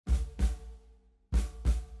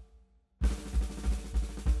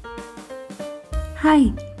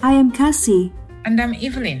Hi, I am Cassie. And I'm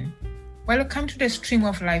Evelyn. Welcome to the Stream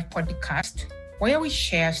of Life podcast, where we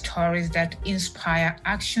share stories that inspire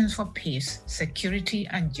actions for peace, security,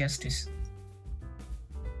 and justice.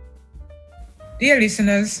 Dear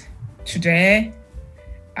listeners, today,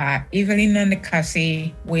 Evelyn and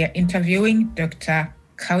Cassie, we are interviewing Dr.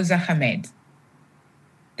 Kausar Ahmed.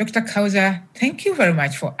 Dr. Kausar, thank you very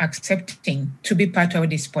much for accepting to be part of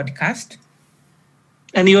this podcast.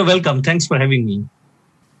 And you are welcome. Thanks for having me.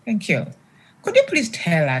 Thank you. Could you please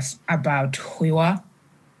tell us about who you are?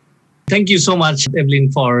 Thank you so much,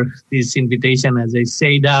 Evelyn, for this invitation. As I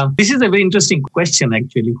said, this is a very interesting question,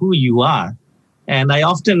 actually, who you are. And I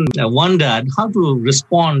often wondered how to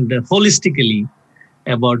respond holistically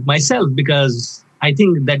about myself, because I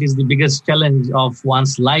think that is the biggest challenge of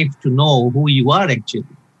one's life, to know who you are actually.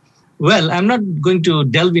 Well, I'm not going to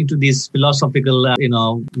delve into this philosophical,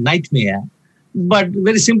 nightmare. But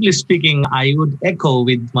very simply speaking, I would echo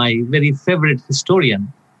with my very favorite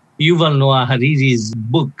historian, Yuval Noah Harari's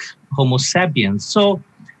book, Homo sapiens. So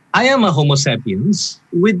I am a Homo sapiens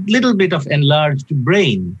with little bit of enlarged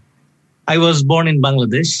brain. I was born in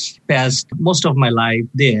Bangladesh, passed most of my life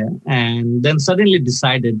there, and then suddenly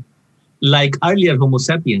decided, like earlier Homo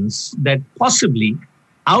sapiens, that possibly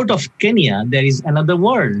out of Kenya, there is another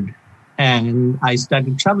world. And I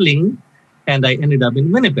started traveling, and I ended up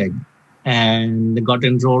in Winnipeg and got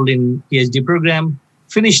enrolled in PhD program,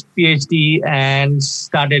 finished PhD, and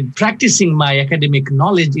started practicing my academic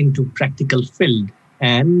knowledge into practical field.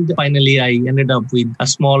 And finally, I ended up with a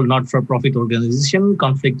small not-for-profit organization,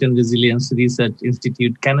 Conflict and Resilience Research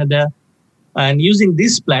Institute, Canada. And using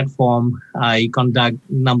this platform, I conduct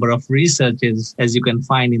a number of researches, as you can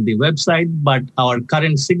find in the website. But our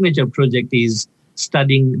current signature project is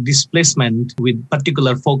studying displacement with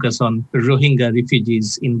particular focus on Rohingya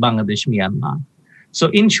refugees in Bangladesh, Myanmar. So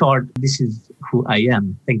in short, this is who I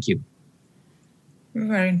am. Thank you.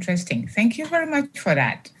 Very interesting. Thank you very much for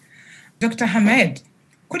that. Dr. Ahmed,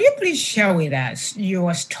 could you please share with us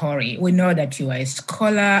your story? We know that you are a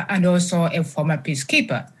scholar and also a former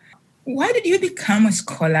peacekeeper. Why did you become a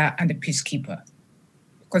scholar and a peacekeeper?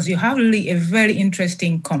 Because you have really a very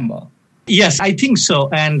interesting combo. Yes, I think so.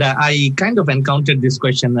 And I kind of encountered this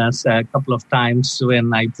question as a couple of times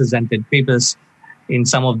when I presented papers in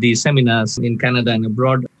some of the seminars in Canada and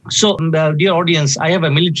abroad. So, dear audience, I have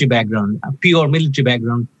a military background, a pure military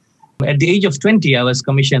background. At the age of 20, I was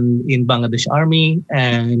commissioned in Bangladesh Army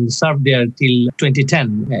and served there till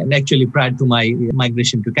 2010, and actually prior to my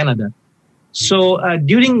migration to Canada. So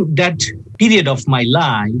during that period of my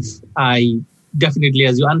life, I definitely,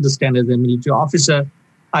 as you understand, as a military officer,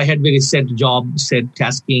 I had very set job, set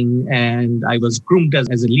tasking, and I was groomed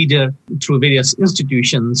as a leader through various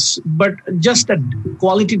institutions. But just a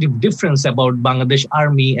qualitative difference about Bangladesh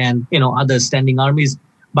Army and, other standing armies.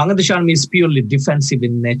 Bangladesh Army is purely defensive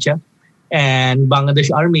in nature. And Bangladesh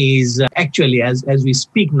Army is actually, as we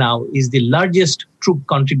speak now, is the largest troop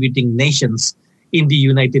contributing nations in the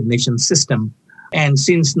United Nations system. And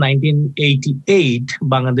since 1988,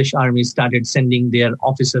 Bangladesh Army started sending their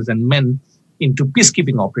officers and men into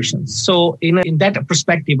peacekeeping operations. So in that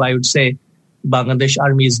perspective, I would say Bangladesh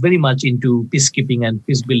Army is very much into peacekeeping and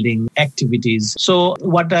peace-building activities. So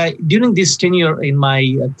during this tenure in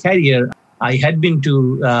my career, I had been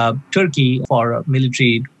to Turkey for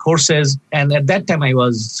military courses. And at that time, I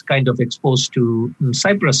was kind of exposed to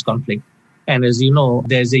Cyprus conflict. And as you know,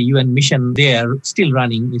 there's a UN mission there still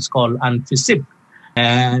running. It's called UNFICYP.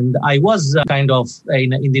 And I was kind of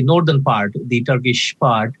in the northern part, the Turkish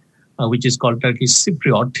part, which is called Turkish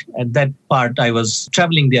Cypriot. At that part, I was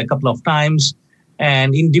traveling there a couple of times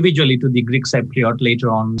and individually to the Greek Cypriot later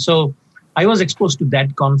on. So I was exposed to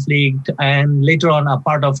that conflict and later on a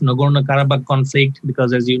part of Nagorno-Karabakh conflict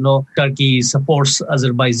because, as you know, Turkey supports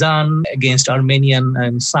Azerbaijan against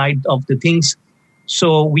Armenian side of the things.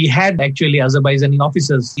 So we had actually Azerbaijani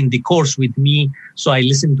officers in the course with me. So I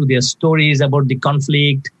listened to their stories about the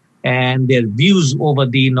conflict and their views over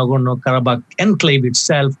the Nagorno-Karabakh enclave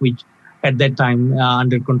itself, which at that time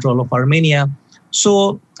under control of Armenia.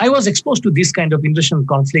 So I was exposed to this kind of international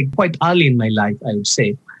conflict quite early in my life, I would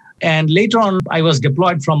say. And later on, I was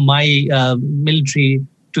deployed from my military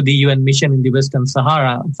to the UN mission in the Western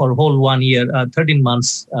Sahara for a whole 1 year, 13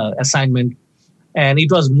 months assignment. And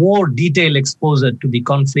it was more detailed exposure to the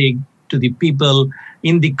conflict, to the people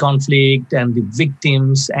in the conflict and the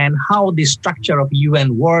victims and how the structure of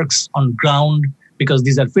UN works on ground, because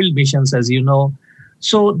these are field missions, as you know.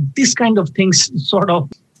 So this kind of things sort of,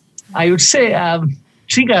 I would say,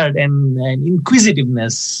 triggered an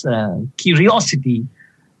inquisitiveness, curiosity,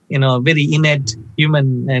 very innate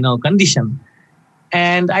human, condition.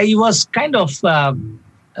 And I was kind of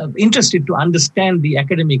interested to understand the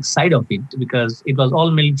academic side of it because it was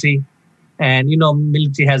all military. And,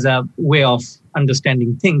 military has a way of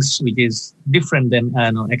understanding things which is different than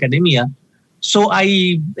academia. So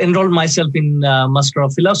I enrolled myself in Master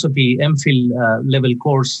of Philosophy, MPhil level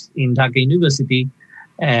course in Dhaka University.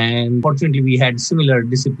 And fortunately, we had similar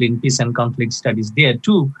discipline, peace and conflict studies there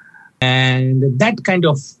too. And that kind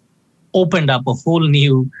of opened up a whole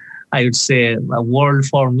new, I would say, a world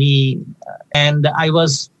for me. And I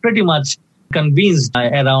was pretty much convinced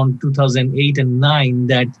around 2008 and 9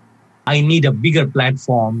 that I need a bigger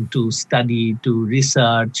platform to study, to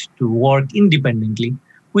research, to work independently,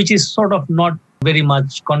 which is sort of not very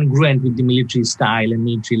much congruent with the military style and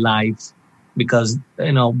military life, because,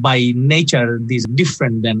 by nature, these are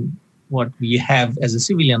different than what we have as a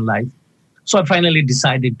civilian life. So I finally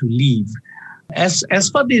decided to leave. As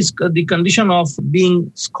for this, the condition of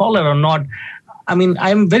being scholar or not,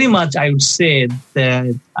 I'm very much, I would say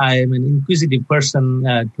that I am an inquisitive person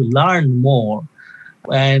to learn more.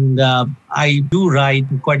 And I do write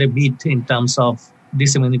quite a bit in terms of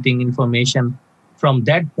disseminating information. From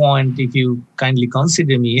that point, if you kindly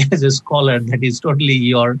consider me as a scholar, that is totally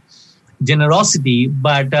your generosity.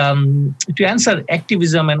 But to answer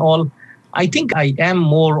activism and all, I think I am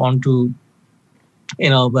more onto,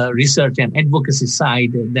 research and advocacy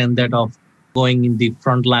side than that of going in the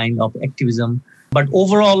front line of activism. But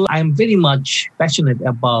overall, I'm very much passionate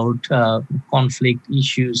about conflict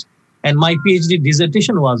issues. And my PhD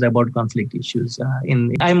dissertation was about conflict issues.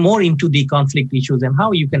 I'm more into the conflict issues and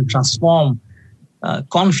how you can transform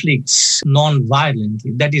conflicts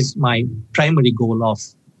non-violently. That is my primary goal of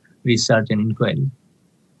research and inquiry.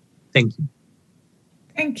 Thank you.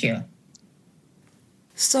 Thank you.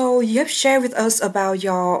 So you have shared with us about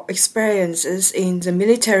your experiences in the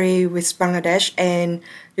military with Bangladesh, and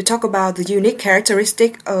you talk about the unique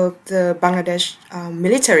characteristic of the Bangladesh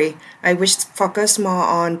military, which focus more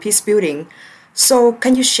on peace building. So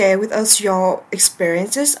can you share with us your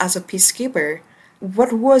experiences as a peacekeeper?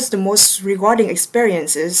 What was the most rewarding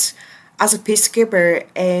experiences as a peacekeeper,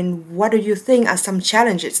 and what do you think are some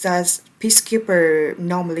challenges that peacekeeper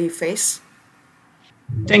normally face?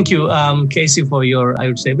 Thank you, Casey, for your, I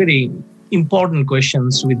would say, very important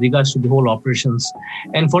questions with regards to the whole operations.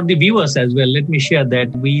 And for the viewers as well, let me share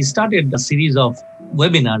that we started a series of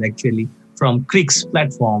webinar actually from CRICS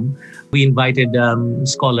platform. We invited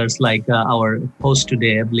scholars like our host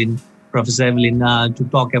today, Evelyn, Professor Evelyn, to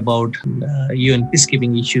talk about UN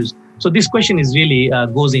peacekeeping issues. So this question is really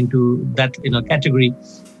goes into that category.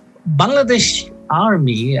 Bangladesh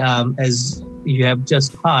Army, as you have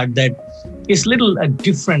just heard, that is little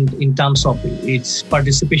different in terms of its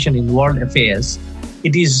participation in world affairs.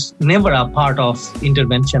 It is never a part of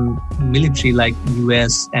intervention military like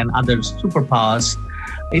US and other superpowers.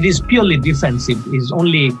 It is purely defensive. It is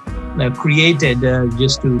only created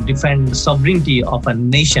just to defend the sovereignty of a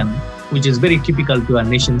nation, which is very typical to a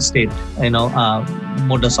nation state,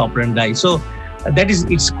 modus operandi. So that is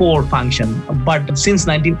its core function. But since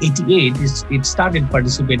 1988, it started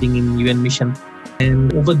participating in UN mission.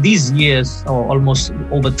 And over these years, or almost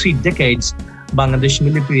over 3 decades, Bangladesh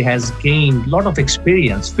military has gained a lot of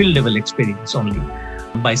experience, field level experience only,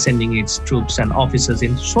 by sending its troops and officers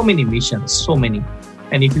in so many missions, so many.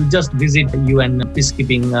 And if you just visit UN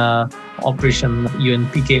peacekeeping operation,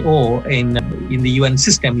 UNPKO, in the UN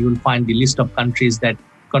system, you will find the list of countries that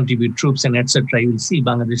contribute troops and etc. You will see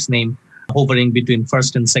Bangladesh's name hovering between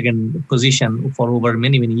first and second position for over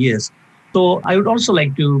many, many years. So I would also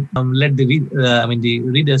like to let the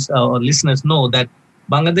readers or listeners know that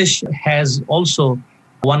Bangladesh has also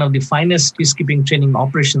one of the finest peacekeeping training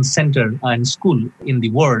operations center and school in the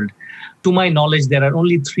world. To my knowledge, there are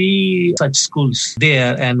only 3 such schools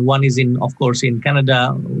there, and one is of course, in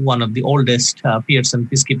Canada, one of the oldest Pearson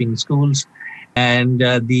peacekeeping schools, and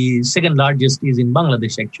the second largest is in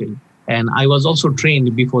Bangladesh actually. And I was also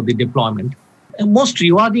trained before the deployment. The most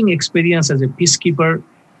rewarding experience as a peacekeeper,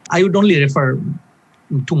 I would only refer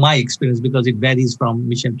to my experience because it varies from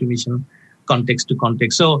mission to mission, context to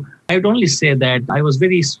context. So I would only say that I was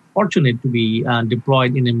very fortunate to be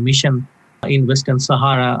deployed in a mission in Western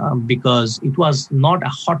Sahara because it was not a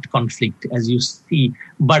hot conflict as you see.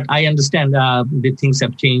 But I understand the things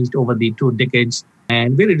have changed over the 2 decades.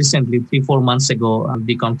 And very recently, 3-4 months ago,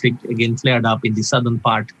 the conflict again flared up in the southern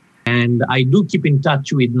part. And I do keep in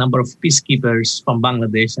touch with a number of peacekeepers from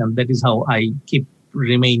Bangladesh, and that is how I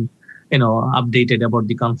remain updated about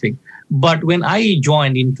the conflict. But when I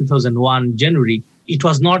joined in 2001, January, it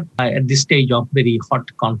was not at this stage of very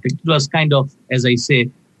hot conflict. It was kind of, as I say,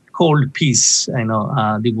 cold peace,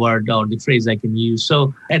 the word or the phrase I can use.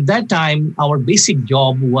 So at that time, our basic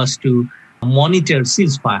job was to monitor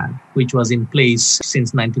ceasefire, which was in place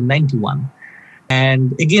since 1991.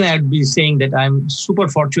 And again, I'd be saying that I'm super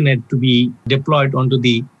fortunate to be deployed onto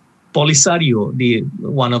the Polisario,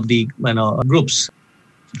 one of the groups.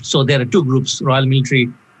 So there are two groups, Royal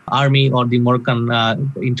Military Army or the Moroccan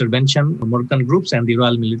intervention, Moroccan groups, and the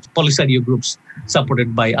Royal Military Polisario groups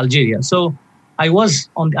supported by Algeria. So I was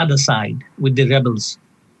on the other side with the rebels.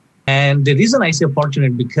 And the reason I say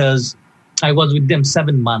fortunate because I was with them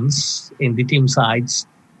 7 months in the team sites.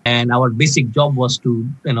 And our basic job was to,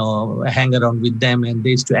 hang around with them. And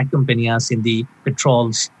they used to accompany us in the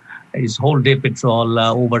patrols. It's whole day patrol,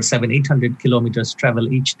 over 700-800 kilometers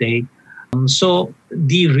travel each day. So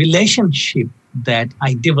the relationship that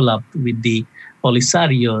I developed with the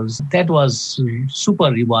Polisarios, that was super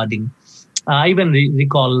rewarding. I even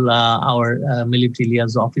recall our military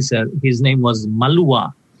liaison officer, his name was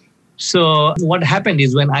Malua. So what happened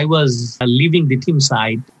is when I was leaving the team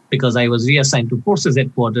site, because I was reassigned to Forces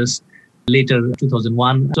Headquarters later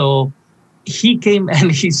 2001. So he came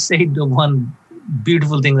and he said one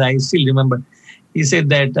beautiful thing that I still remember. He said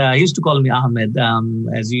that he used to call me Ahmed,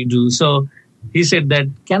 as you do. So he said that,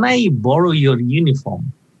 can I borrow your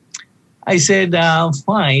uniform? I said,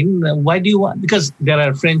 fine. Why do you want? Because there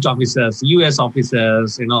are French officers, US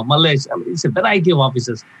officers, Malaysia. It's a variety of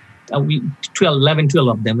officers. 12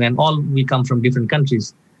 of them, and all we come from different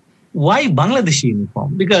countries. Why Bangladeshi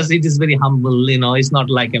uniform? Because it is very humble, it's not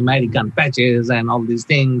like American patches and all these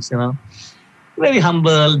things, Very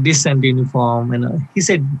humble, decent uniform, He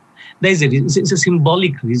said, it's a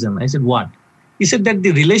symbolic reason. I said, what? He said that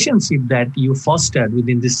the relationship that you fostered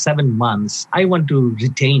within these 7 months, I want to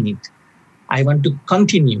retain it. I want to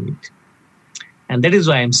continue it. And that is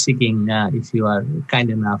why I'm seeking, if you are kind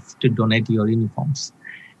enough to donate your uniforms.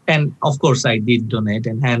 And of course, I did donate.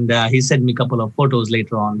 And he sent me a couple of photos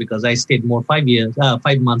later on because I stayed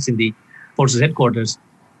 5 months in the Forces Headquarters.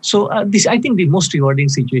 So I think the most rewarding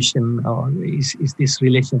situation is this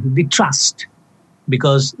relationship, the trust.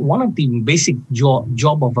 Because one of the basic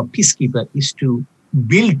job of a peacekeeper is to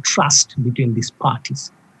build trust between these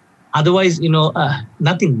parties. Otherwise,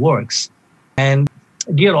 nothing works. And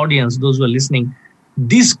dear audience, those who are listening,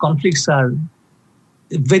 these conflicts are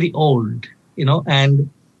very old, and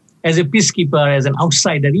as a peacekeeper, as an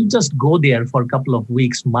outsider, you just go there for a couple of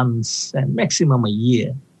weeks, months, and maximum a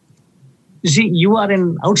year. You see, you are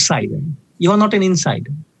an outsider. You are not an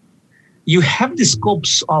insider. You have the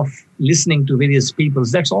scopes of listening to various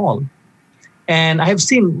peoples, that's all. And I have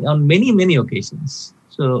seen on many, many occasions.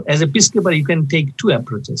 So as a peacekeeper, you can take two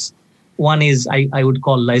approaches. One is I would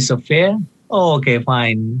call laissez-faire. Oh, okay,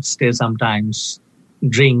 fine, stay sometimes,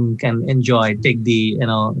 drink and enjoy, take the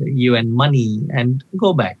UN money and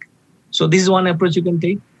go back. So this is one approach you can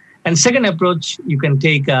take. And second approach you can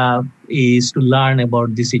take is to learn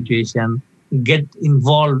about the situation, get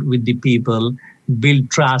involved with the people, build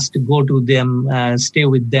trust, go to them, stay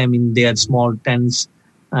with them in their small tents,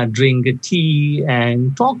 drink tea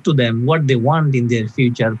and talk to them what they want in their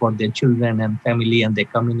future for their children and family and their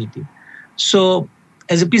community. So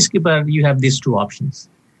as a peacekeeper, you have these two options.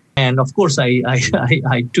 And of course, I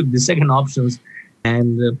took the second options.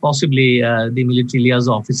 And possibly the military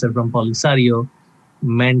liaison officer from Polisario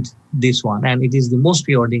meant this one. And it is the most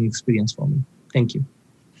rewarding experience for me. Thank you.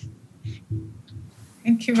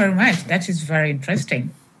 Thank you very much. That is very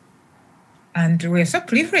interesting. And we're so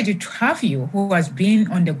privileged to have you who has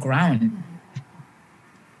been on the ground.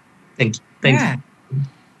 Thank you. Thank you.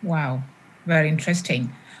 Wow. Very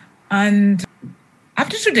interesting. And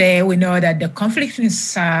after today, we know that the conflict in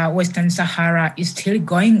Western Sahara is still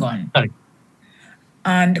going on. Correct.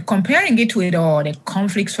 And comparing it with all the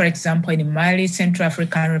conflicts, for example, in Mali, Central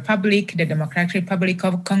African Republic, the Democratic Republic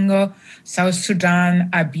of Congo, South Sudan,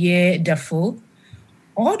 Abyei, Darfur,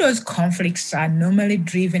 all those conflicts are normally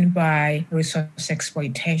driven by resource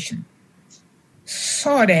exploitation.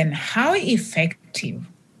 So then, how effective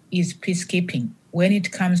is peacekeeping when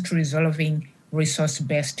it comes to resolving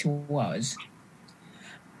resource-based wars?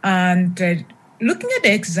 And looking at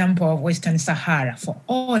the example of Western Sahara for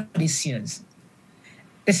all these years,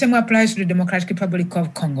 the same applies to the Democratic Republic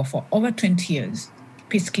of Congo. For over 20 years,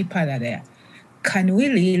 peacekeepers are there. Can we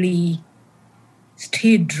really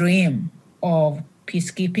still dream of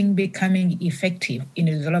peacekeeping becoming effective in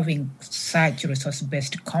resolving such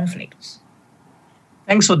resource-based conflicts?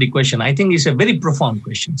 Thanks for the question. I think it's a very profound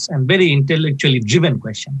question and very intellectually driven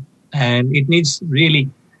question. And it needs really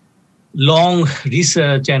long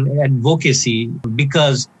research and advocacy,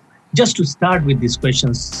 because just to start with these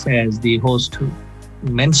questions, as the host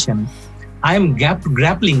mentioned, I am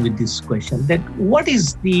grappling with this question, that what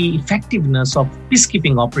is the effectiveness of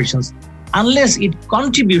peacekeeping operations unless it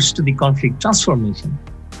contributes to the conflict transformation?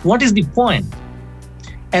 What is the point?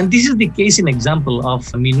 And this is the case in example of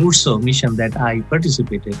MINURSO mission that I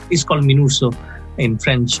participated. It's called MINURSO in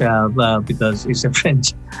French because it's a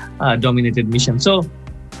French dominated mission. So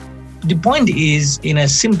the point is, in a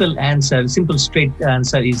simple straight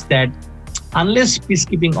answer is that unless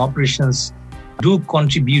peacekeeping operations do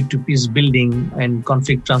contribute to peace building and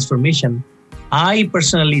conflict transformation, I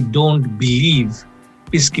personally don't believe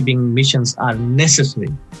peacekeeping missions are necessary.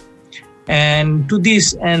 And to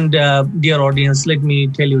this end, dear audience, let me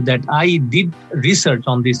tell you that I did research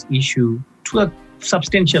on this issue to a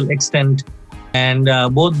substantial extent. And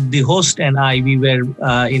both the host and I, we were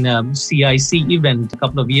in a CIC event a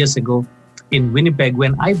couple of years ago in Winnipeg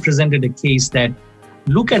when I presented a case that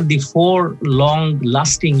look at the 4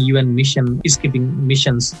 long-lasting UN peacekeeping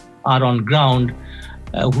missions are on ground,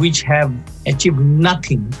 which have achieved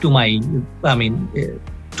nothing to my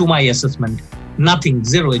assessment, nothing,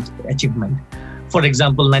 zero achievement. For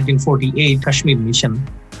example, 1948 Kashmir mission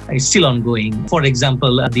is still ongoing. For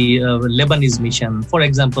example, the Lebanese mission. For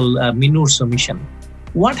example, MINURSO mission.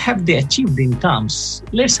 What have they achieved in terms?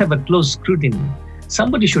 Let's have a close scrutiny.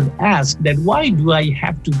 Somebody should ask that why do I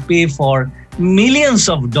have to pay for millions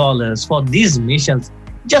of dollars for these missions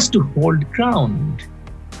just to hold ground?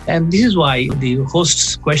 And this is why the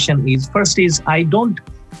host's question is, first is, I don't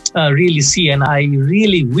really see, and I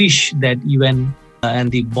really wish that UN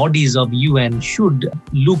and the bodies of UN should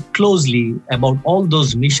look closely about all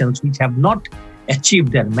those missions which have not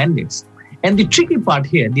achieved their mandates. And the tricky part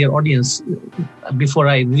here, dear audience, before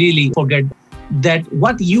I really forget, that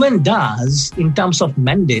what UN does in terms of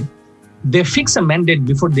mandate, they fix a mandate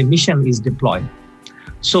before the mission is deployed.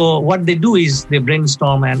 So what they do is they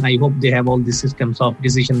brainstorm, and I hope they have all the systems of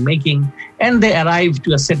decision making, and they arrive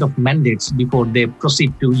to a set of mandates before they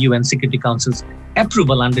proceed to UN Security Council's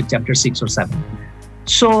approval under Chapter 6 or 7.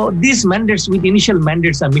 So these mandates, with initial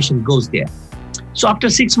mandates, a mission goes there. So after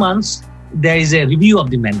 6 months, there is a review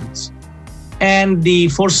of the mandates. And the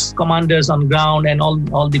force commanders on ground and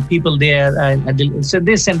all the people there, so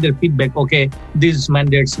they send their feedback, okay, these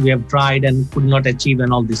mandates we have tried and could not achieve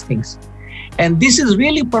and all these things. And this is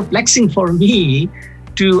really perplexing for me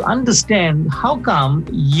to understand how come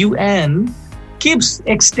UN keeps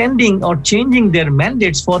extending or changing their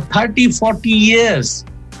mandates for 30, 40 years.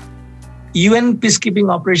 UN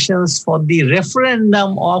peacekeeping operations for the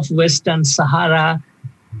referendum of Western Sahara,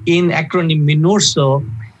 in acronym MINURSO,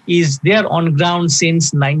 is there on ground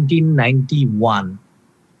since 1991.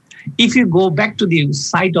 If you go back to the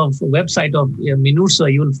website of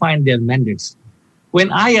MINURSO, you will find their mandates. When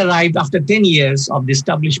I arrived after 10 years of the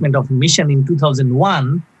establishment of mission in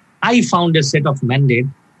 2001, I found a set of mandate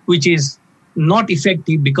which is not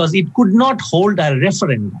effective because it could not hold a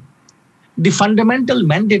referendum. The fundamental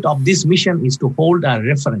mandate of this mission is to hold a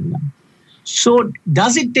referendum. So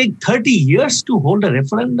does it take 30 years to hold a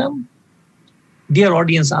referendum? Dear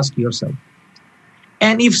audience, ask yourself.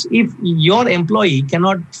 And if your employee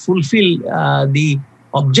cannot fulfill the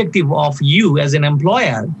objective of you as an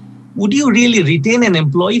employer, would you really retain an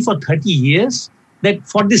employee for 30 years? That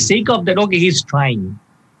for the sake of that, okay, he's trying.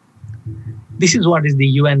 This is what is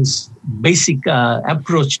the UN's basic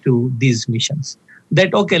approach to these missions.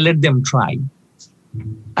 That, okay, let them try.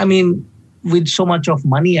 I mean, with so much of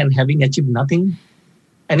money and having achieved nothing.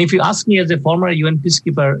 And if you ask me as a former UN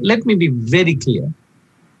peacekeeper, let me be very clear.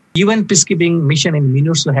 UN peacekeeping mission in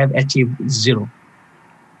MINURSO have achieved zero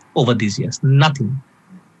over these years, nothing.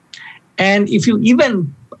 And if you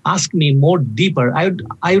even ask me more deeper, I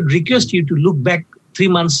would request you to look back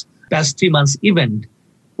past 3 months event.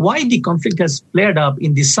 Why the conflict has flared up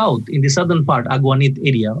in the south, in the southern part, Agwanit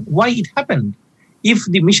area, why it happened. If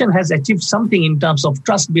the mission has achieved something in terms of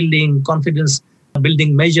trust building, confidence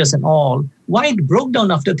building measures and all, why it broke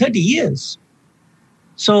down after 30 years?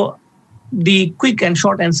 So the quick and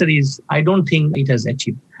short answer is, I don't think it has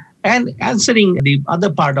achieved. And answering the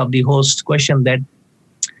other part of the host's question, that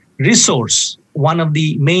resource, one of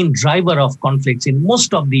the main driver of conflicts in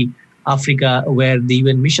most of the Africa where the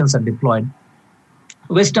UN missions are deployed.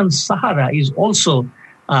 Western Sahara is also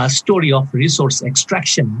a story of resource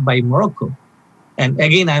extraction by Morocco. And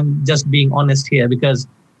again, I'm just being honest here, because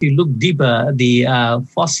if you look deeper, the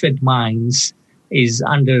phosphate mines is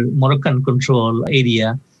under Moroccan control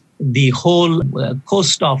area. The whole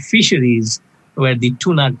coast of fisheries where the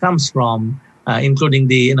tuna comes from, including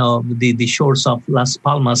the shores of Las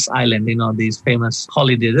Palmas Island, this famous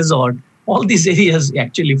holiday resort, all these areas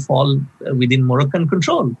actually fall within Moroccan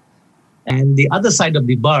control. And the other side of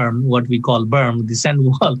the berm, what we call berm, the sand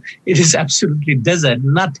wall, it is absolutely desert.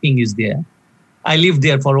 Nothing is there. I lived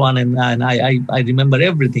there for one, and I remember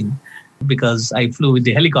everything because I flew with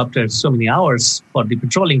the helicopter so many hours for the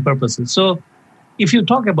patrolling purposes. So if you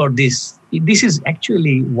talk about this is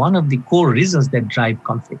actually one of the core reasons that drive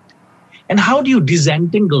conflict. And how do you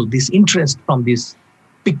disentangle this interest from these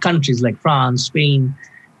big countries like France, Spain,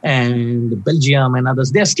 and Belgium and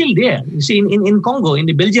others? They're still there. You see, in Congo, in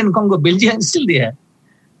the Belgian Congo, Belgium is still there.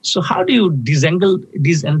 So how do you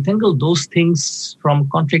disentangle those things from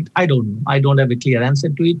conflict? I don't know. I don't have a clear answer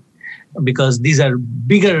to it because these are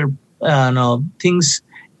bigger things.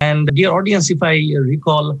 And dear audience, if I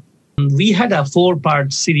recall, we had a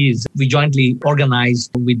 4-part series we jointly organized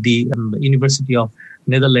with the University of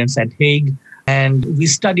Netherlands at Hague. And we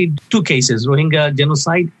studied 2 cases, Rohingya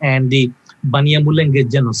genocide and the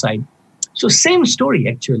Banyamulenge genocide. So same story,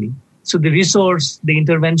 actually. So the resource, the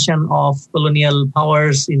intervention of colonial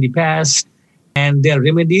powers in the past and their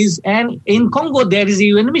remedies. And in Congo, there is a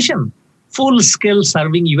UN mission, full-scale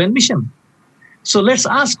serving UN mission. So let's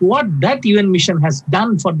ask what that UN mission has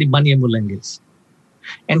done for the Banyamulenges.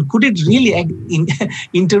 And could it really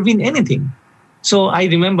intervene anything? So I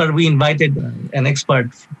remember we invited an expert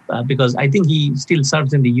because I think he still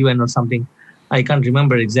serves in the UN or something. I can't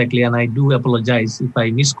remember exactly, and I do apologize if I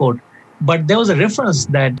misquote. But there was a reference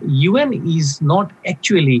that UN is not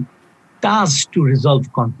actually tasked to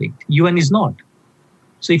resolve conflict. UN is not.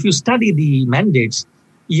 So if you study the mandates,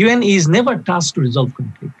 UN is never tasked to resolve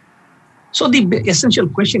conflict. So the essential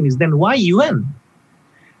question is then why UN?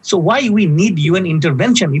 So why we need UN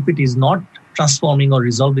intervention if it is not transforming or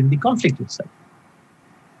resolving the conflict itself?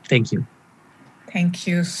 Thank you. Thank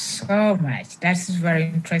you so much. That's very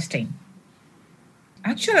interesting.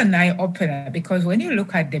 Actually, an eye-opener, because when you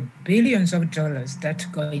look at the billions of dollars that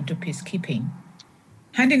go into peacekeeping,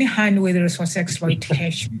 hand in hand with resource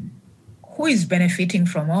exploitation, who is benefiting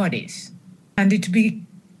from all this? And it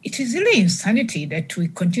is really insanity that we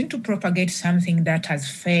continue to propagate something that has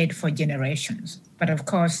fed for generations. But of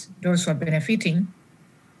course, those who are benefiting,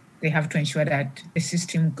 they have to ensure that the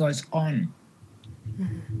system goes on.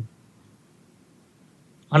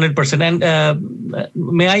 100%. And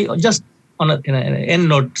may I just, on an end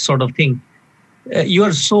note sort of thing, you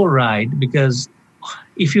are so right, because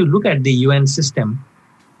if you look at the UN system,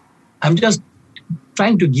 I'm just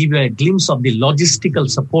trying to give you a glimpse of the logistical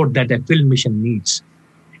support that a field mission needs.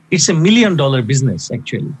 It's $1 million business,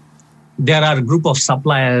 actually. There are a group of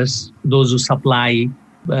suppliers, those who supply,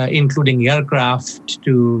 including aircraft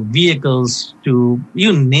to vehicles to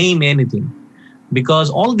you name anything, because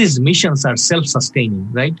all these missions are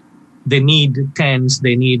self-sustaining, right? They need tents,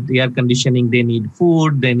 they need air conditioning, they need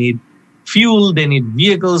food, they need fuel, they need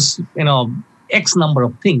vehicles, X number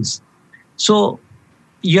of things. So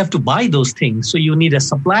you have to buy those things. So you need a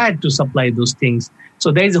supplier to supply those things.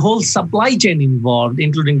 So there is a whole supply chain involved,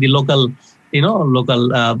 including the local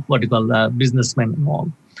businessmen and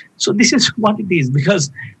all. So this is what it is,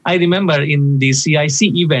 because I remember in the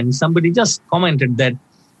CIC event, somebody just commented that,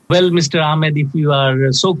 well, Mr. Ahmed, if you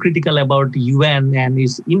are so critical about UN and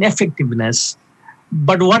its ineffectiveness,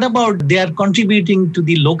 but what about they are contributing to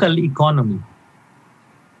the local economy?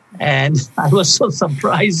 And I was so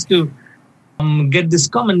surprised to get this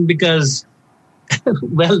comment because,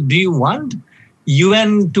 well, do you want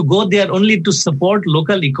UN to go there only to support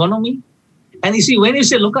local economy? And you see, when you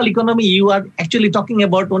say local economy, you are actually talking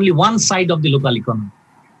about only one side of the local economy,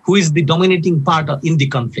 who is the dominating part in the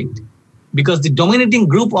conflict. Because the dominating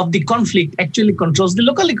group of the conflict actually controls the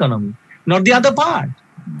local economy, not the other part.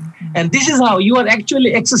 And this is how you are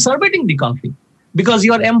actually exacerbating the conflict, because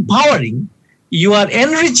you are empowering, you are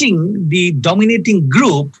enriching the dominating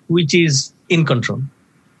group, which is in control.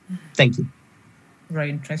 Thank you. Very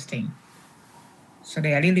interesting. So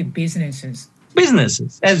they are really businesses.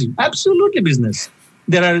 Businesses, absolutely business.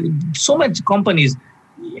 There are so much companies.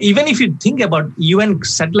 Even if you think about UN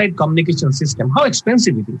satellite communication system, how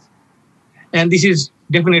expensive it is. And this is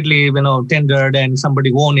definitely, tendered and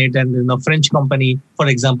somebody own it. And, French company, for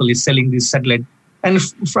example, is selling this satellite. And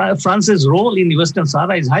France's role in the Western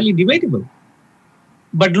Sahara is highly debatable.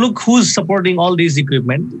 But look who's supporting all these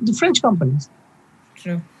equipment, the French companies.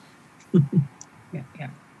 True. Yeah.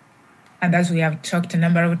 And as we have talked a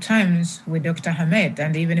number of times with Dr. Ahmed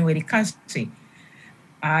and even with Kassi,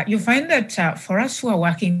 you find that for us who are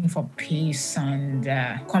working for peace and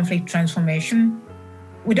conflict transformation,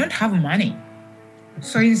 we don't have money.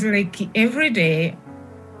 So it's like every day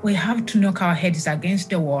we have to knock our heads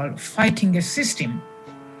against the wall, fighting a system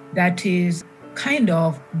that is kind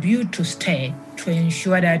of built to stay, to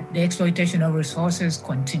ensure that the exploitation of resources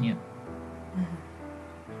continue.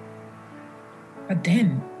 But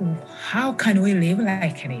then, how can we live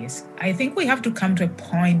like this? I think we have to come to a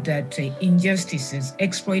point that injustices,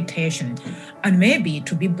 exploitation, and maybe,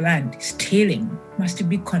 to be blunt, stealing must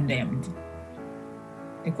be condemned.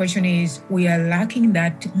 The question is, we are lacking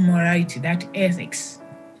that morality, that ethics,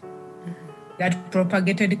 that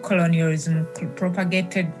propagated colonialism,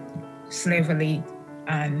 propagated slavery,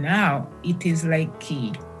 and now it is like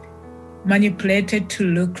manipulated to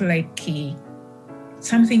look like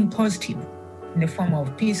something positive in the form of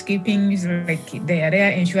peacekeeping. Is like they are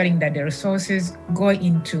there ensuring that the resources go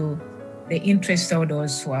into the interests of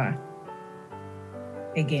those who are,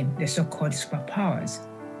 again, the so-called superpowers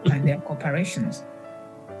and their corporations.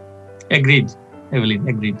 Agreed, Evelyn,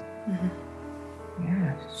 agreed. Mm-hmm.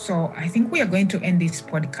 Yeah, so I think we are going to end this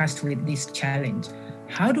podcast with this challenge.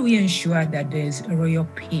 How do we ensure that there's royal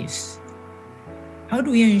peace? How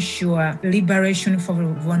do we ensure liberation for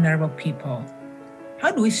vulnerable people? How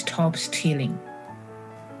do we stop stealing?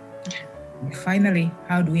 And finally,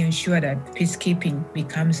 how do we ensure that peacekeeping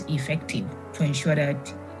becomes effective to ensure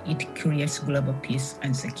that it creates global peace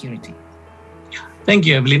and security? Thank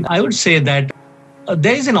you, Evelyn. I would say that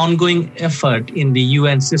there is an ongoing effort in the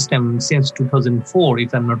UN system since 2004,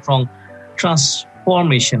 if I'm not wrong,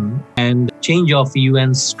 transformation and change of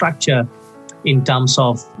UN structure in terms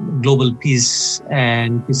of global peace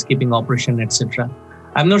and peacekeeping operation, etc.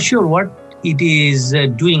 I'm not sure what it is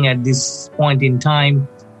doing at this point in time,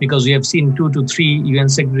 because we have seen 2 to 3 UN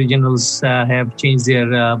Secretary Generals have changed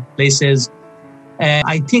their places. And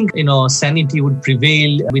I think, sanity would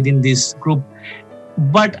prevail within this group.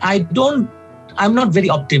 But I'm not very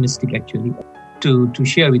optimistic, actually, to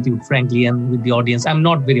share with you, frankly, and with the audience. I'm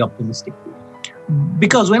not very optimistic.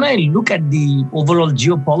 Because when I look at the overall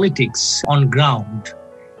geopolitics on ground,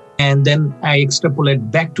 and then I extrapolate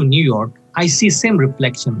back to New York, I see same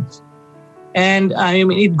reflections. And I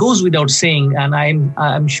mean, it goes without saying, and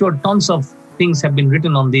I'm sure tons of things have been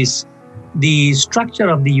written on this. The structure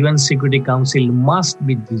of the UN Security Council must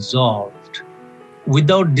be dissolved.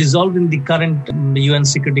 Without dissolving the current UN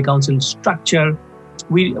Security Council structure,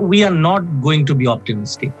 we are not going to be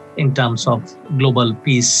optimistic in terms of global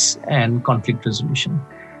peace and conflict resolution.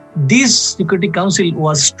 This Security Council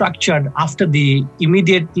was structured after the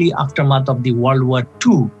immediately aftermath of the World War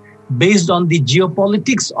II, based on the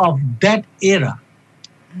geopolitics of that era.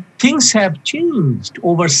 Things have changed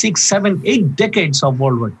over 6, 7, 8 decades of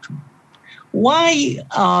World War II. Why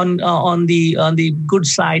on the good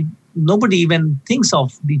side, nobody even thinks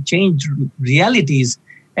of the changed realities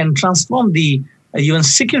and transform the UN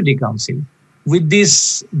Security Council? With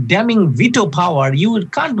this damning veto power, you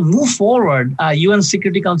can't move forward a UN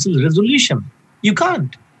Security Council resolution. You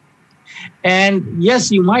can't. And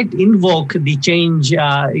yes, you might invoke the change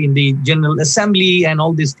in the General Assembly and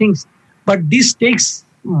all these things, but this takes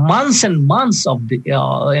months and months of the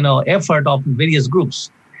effort of various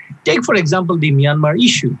groups. Take, for example, the Myanmar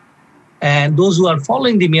issue. And those who are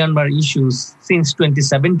following the Myanmar issues since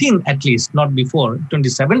 2017 at least, not before,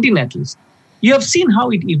 2017 at least, you have seen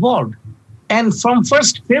how it evolved. And from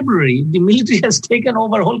 1st February, the military has taken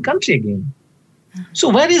over the whole country again. So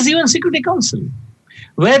where is the UN Security Council?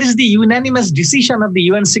 Where is the unanimous decision of the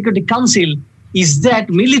UN Security Council is that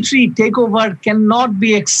military takeover cannot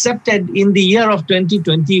be accepted in the year of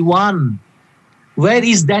 2021? Where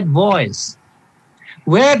is that voice?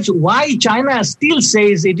 Why China still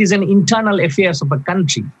says it is an internal affairs of a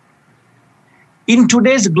country? In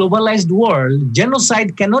today's globalized world,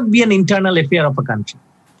 genocide cannot be an internal affair of a country.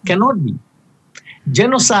 Cannot be.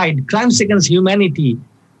 Genocide, crimes against humanity,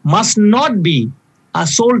 must not be a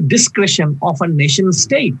sole discretion of a nation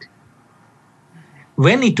state.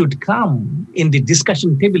 When it would come in the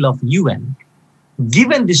discussion table of UN,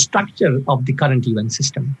 given the structure of the current UN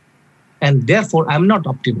system, and therefore I'm not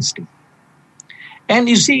optimistic. And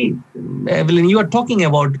you see, Evelyn, you are talking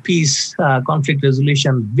about peace, conflict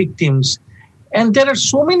resolution, victims, and there are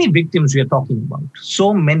so many victims we are talking about,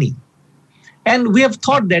 so many. And we have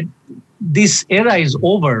thought that this era is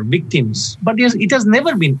over, victims, but it has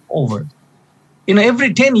never been over.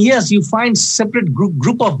 Every 10 years, you find separate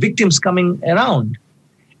group of victims coming around.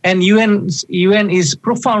 And UN is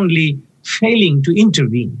profoundly failing to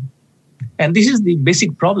intervene. And this is the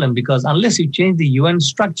basic problem, because unless you change the UN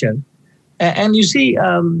structure, and you see,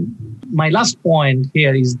 my last point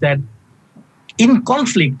here is that in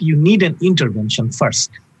conflict, you need an intervention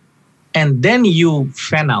first. And then you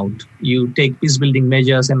fan out, you take peace-building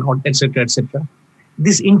measures and et cetera, et cetera.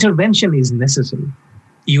 This intervention is necessary.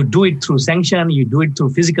 You do it through sanction, you do it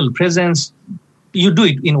through physical presence, you do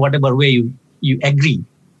it in whatever way you agree,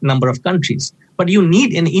 number of countries. But you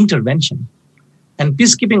need an intervention. And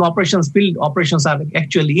peacekeeping operations, field operations are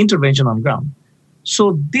actually intervention on ground.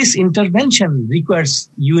 So this intervention requires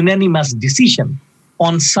unanimous decision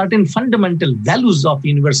on certain fundamental values of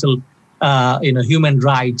universal, human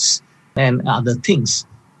rights and other things.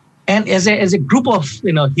 And as a group of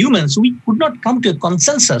humans, we could not come to a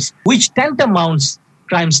consensus which tantamounts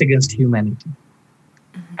crimes against humanity.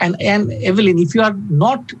 And Evelyn, if you are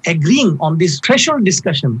not agreeing on this threshold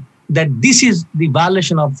discussion that this is the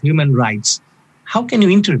violation of human rights, how can you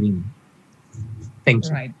intervene? Thank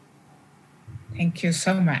you. Right. Thank you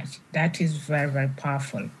so much. That is very, very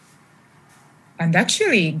powerful. And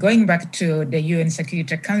actually, going back to the UN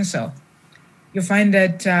Security Council, you find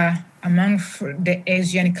that among the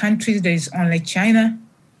Asian countries, there is only China.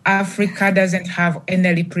 Africa doesn't have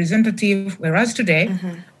any representative, whereas today,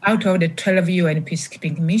 out of the 12 UN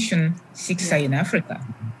peacekeeping mission, 6 are in Africa.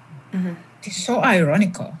 It's so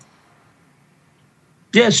ironical.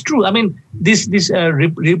 Yeah, it's true. I mean, this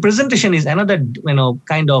representation is another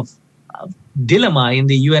kind of dilemma in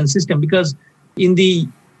the UN system, because in the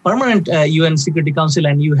permanent UN Security Council,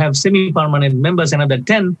 and you have semi-permanent members, another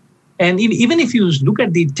 10. And even if you look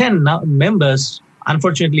at the 10 members,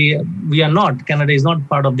 unfortunately, we are not. Canada is not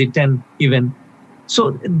part of the 10 even.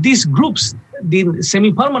 So these groups, the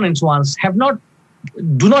semi-permanent ones,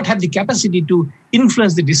 do not have the capacity to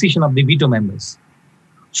influence the decision of the veto members.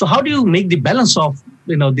 So how do you make the balance of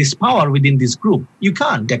this power within this group? You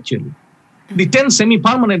can't actually. The 10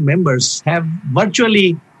 semi-permanent members have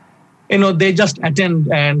virtually, they just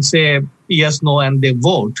attend and say yes, no, and they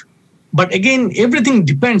vote. But again, everything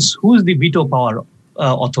depends who is the veto power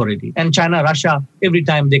authority. And China, Russia, every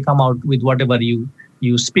time they come out with whatever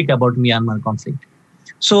you speak about Myanmar conflict.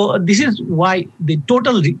 So this is why the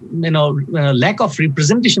total lack of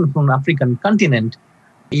representation from the African continent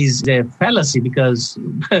is a fallacy, because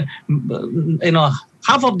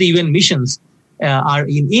half of the UN missions are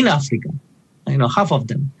in Africa, half of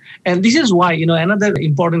them. And this is why another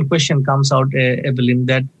important question comes out, Evelyn,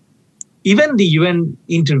 that even the UN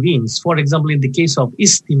intervenes. For example, in the case of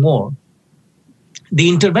East Timor, the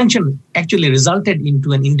intervention actually resulted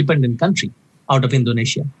into an independent country out of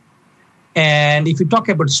Indonesia. And if you talk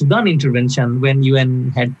about Sudan intervention, when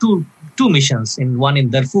UN had two missions, one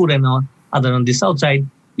in Darfur and other on the south side,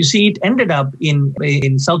 you see it ended up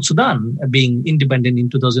in South Sudan being independent in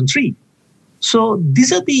 2003. So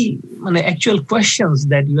these are the actual questions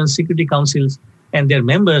that UN Security Councils and their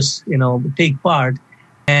members, take part.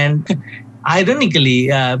 And ironically,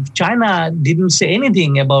 China didn't say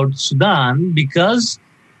anything about Sudan because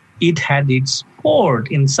it had its port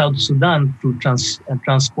in South Sudan to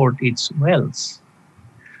transport its wells.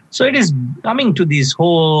 So it is coming to this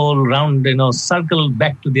whole round, circle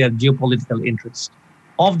back to their geopolitical interest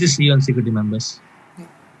of these UN security members.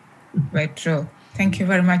 Very true. Thank you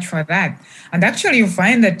very much for that. And actually, you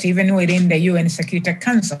find that even within the UN Security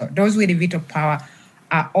Council, those with the veto power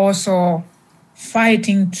are also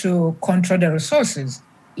fighting to control the resources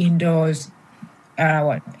in those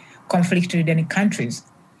conflict-ridden countries.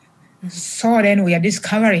 So then we are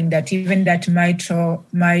discovering that even that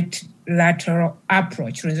multilateral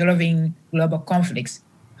approach resolving global conflicts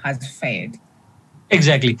has failed.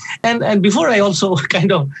 Exactly. And before I also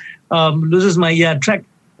kind of loses my track,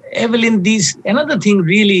 Evelyn, another thing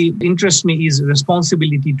really interests me is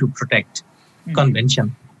responsibility to protect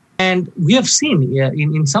convention. And we have seen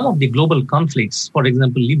in some of the global conflicts, for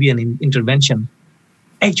example, Libyan intervention,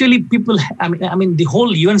 actually the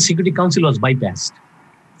whole UN Security Council was bypassed.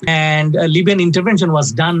 And Libyan intervention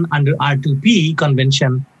was done under R2P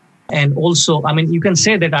convention. And also, you can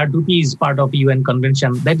say that R2P is part of UN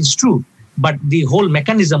convention. That is true. But the whole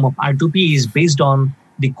mechanism of R2P is based on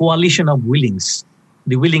the coalition of willings,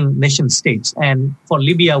 the willing nation states. And for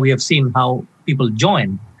Libya, we have seen how people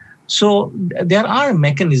joined. So there are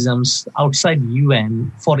mechanisms outside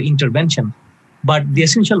UN for intervention. But the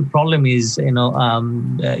essential problem is, you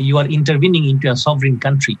are intervening into a sovereign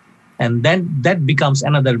country. And then that becomes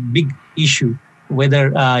another big issue,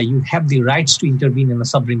 whether you have the rights to intervene in a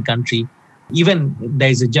sovereign country, even there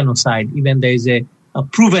is a genocide, even there is a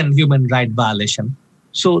proven human right violation.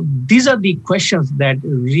 So these are the questions that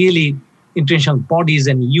really international bodies,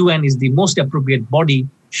 and UN is the most appropriate body,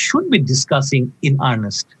 should be discussing in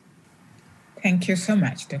earnest. Thank you so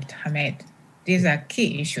much, Dr. Hamed. These are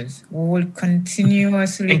key issues. We will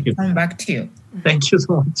continuously come back to you. Thank you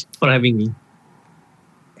so much for having me.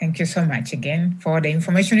 Thank you so much again for the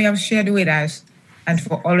information you have shared with us and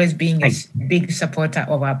for always being a big supporter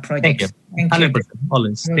of our project. Thank you. 100%.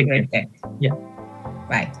 Always. Take care. Yeah.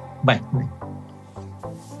 Bye. Bye.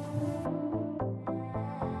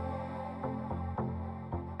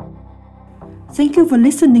 Thank you for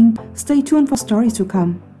listening. Stay tuned for stories to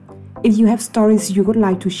come. If you have stories you would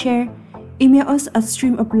like to share, Email us at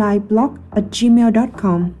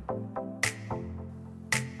streamoflifeblog@gmail.com.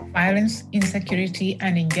 Violence, insecurity,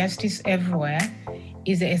 and injustice everywhere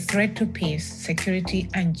is a threat to peace, security,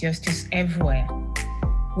 and justice everywhere.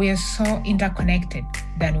 We are so interconnected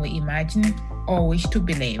than we imagine or wish to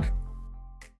believe.